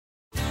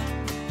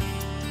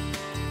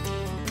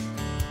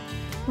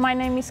My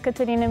name is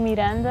Catarina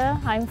Miranda.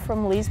 I'm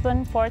from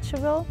Lisbon,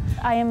 Portugal.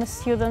 I am a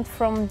student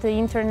from the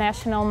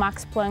International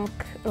Max Planck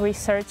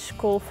Research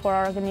School for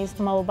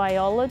Organismal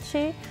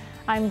Biology.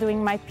 I'm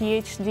doing my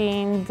PhD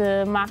in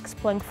the Max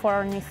Planck for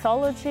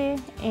Ornithology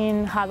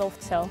in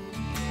Radolfzell.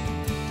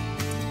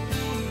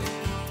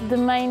 The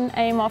main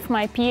aim of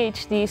my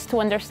PhD is to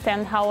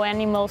understand how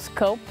animals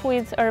cope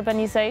with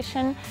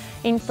urbanization,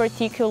 in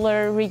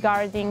particular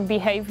regarding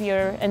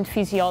behavior and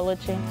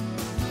physiology.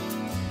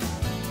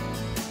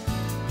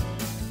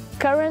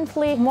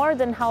 Currently, more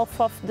than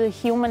half of the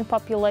human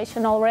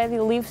population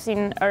already lives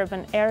in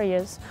urban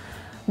areas.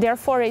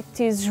 Therefore, it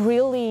is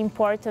really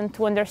important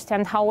to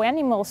understand how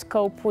animals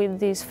cope with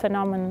this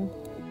phenomenon.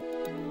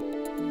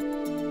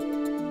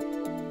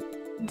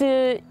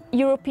 The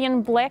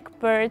European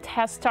blackbird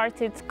has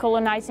started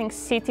colonizing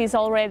cities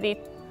already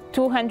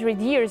 200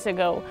 years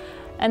ago,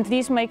 and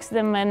this makes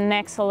them an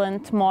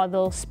excellent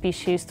model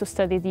species to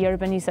study the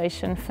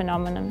urbanization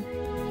phenomenon.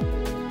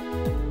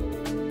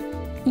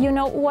 You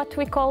know, what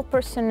we call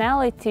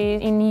personality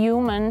in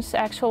humans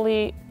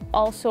actually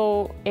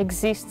also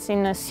exists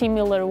in a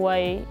similar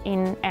way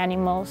in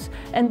animals.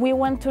 And we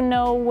want to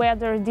know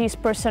whether these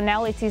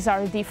personalities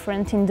are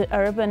different in the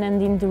urban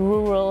and in the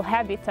rural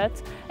habitat.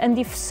 And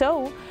if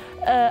so,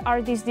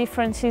 are these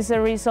differences a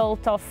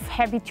result of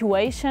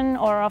habituation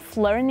or of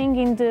learning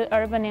in the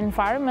urban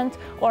environment,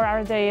 or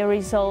are they a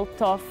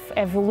result of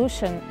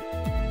evolution?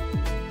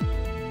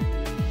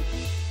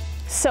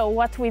 So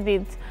what we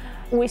did,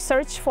 we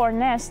searched for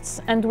nests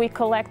and we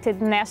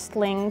collected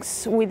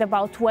nestlings with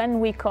about 1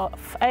 week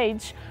of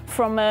age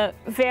from a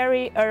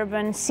very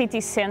urban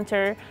city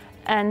center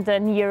and a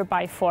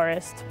nearby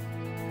forest.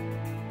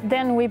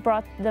 Then we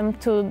brought them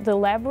to the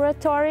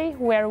laboratory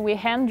where we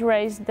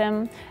hand-raised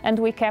them, and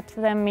we kept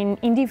them in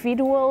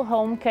individual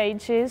home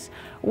cages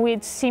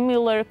with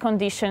similar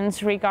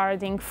conditions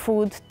regarding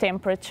food,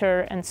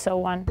 temperature, and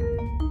so on.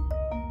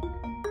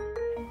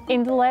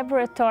 In the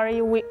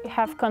laboratory, we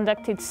have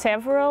conducted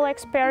several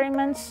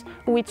experiments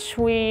which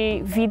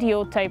we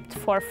videotaped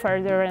for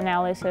further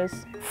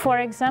analysis. For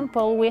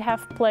example, we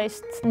have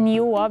placed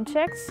new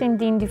objects in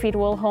the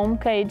individual home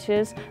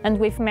cages, and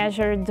we've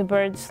measured the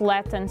bird's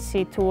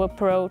latency to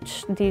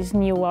approach these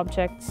new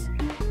objects.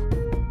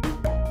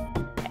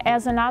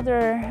 As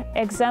another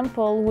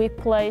example, we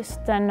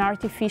placed an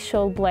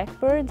artificial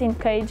blackbird in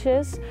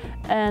cages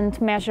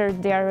and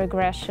measured their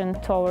aggression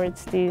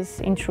towards this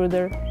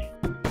intruder.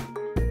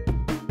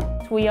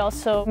 We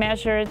also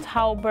measured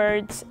how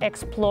birds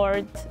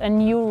explored a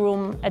new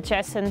room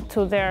adjacent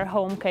to their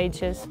home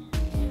cages.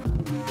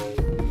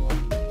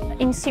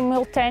 In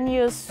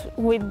simultaneous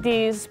with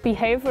these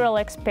behavioral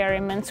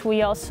experiments,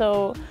 we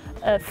also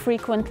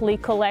frequently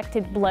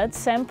collected blood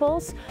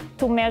samples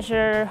to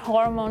measure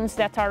hormones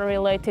that are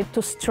related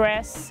to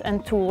stress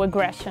and to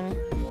aggression.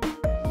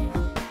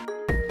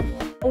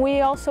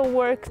 We also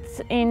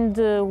worked in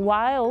the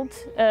wild,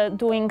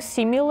 doing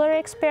similar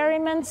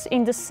experiments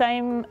in the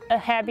same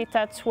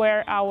habitats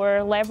where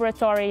our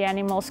laboratory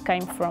animals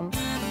came from.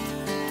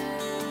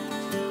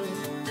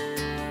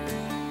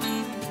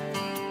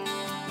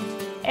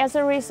 As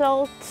a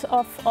result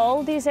of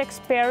all these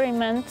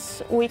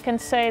experiments, we can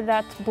say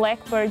that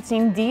blackbirds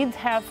indeed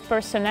have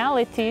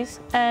personalities,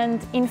 and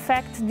in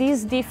fact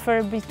these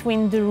differ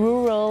between the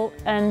rural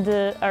and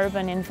the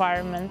urban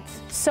environment.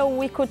 So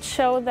we could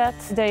show that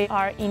they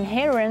are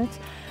inherent,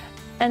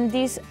 and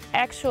this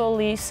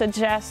actually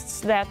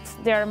suggests that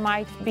there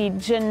might be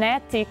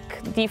genetic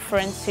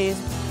differences.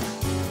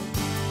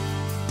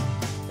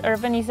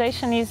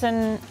 Urbanization is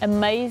an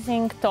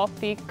amazing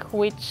topic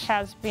which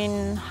has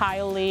been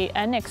highly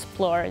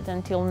unexplored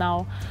until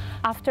now.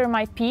 After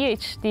my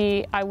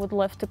PhD, I would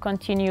love to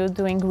continue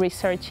doing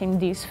research in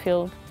this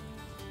field.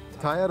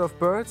 Tired of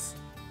birds?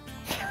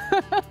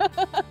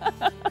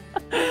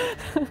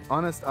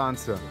 Honest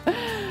answer.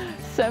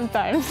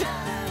 Sometimes.